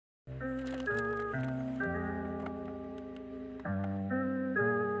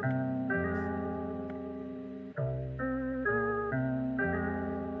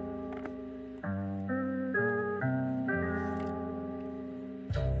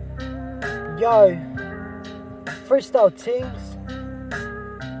Yo, Freestyle Tingz.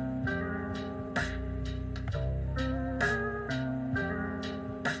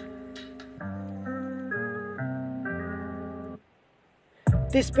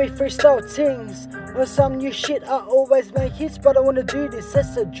 This be Freestyle Tingz. On some new shit, I always make hits, but I wanna do this,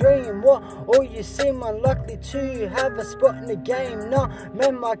 that's a dream. What? Or you seem unlikely to have a spot in the game. Nah,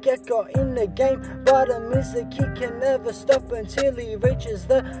 man might get got in the game, but a music he can never stop until he reaches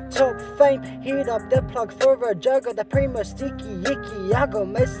the top fame. Hit up that plug for a jug of the primo sticky icky. I got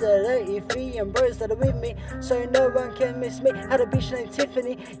most of the iffy and bros that are with me, so no one can miss me. Had a bitch named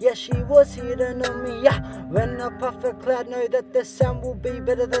Tiffany, yeah, she was hitting on me, yeah. When I puff a cloud, know that the sound will be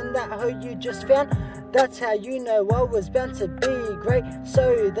better than that hoe you just found. That's how you know I was bound to be great.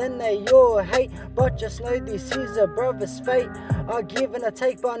 So then they all hate, but just know this is a brother's fate. I give and I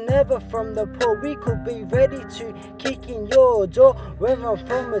take, but never from the poor. We could be ready to kick in your door. Where I'm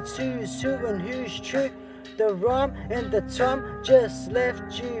from, it's who's who and who's true. The rhyme and the time just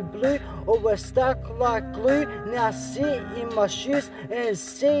left you blue, or we're stuck like glue. Now sit in my shoes and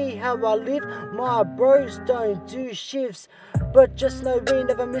see how I live. My bros don't do shifts, but just know we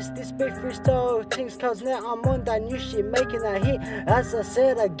never miss this beat. Freestyle Tingz, cause now I'm on that new shit, making that hit. As I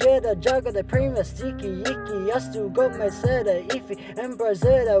said, I get a jug of the prima sticky icky. I still got my set of iffy and bros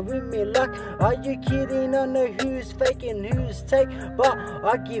that are with me like, are you kidding? I know who's fake and who's take, but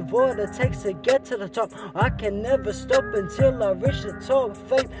I give what it takes to get to the top. I can never stop until I reach the top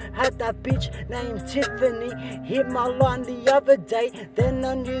fame. Had that bitch named Tiffany hit my line the other day, then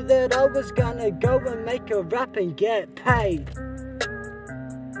I knew that I was gonna go and make a rap and get paid.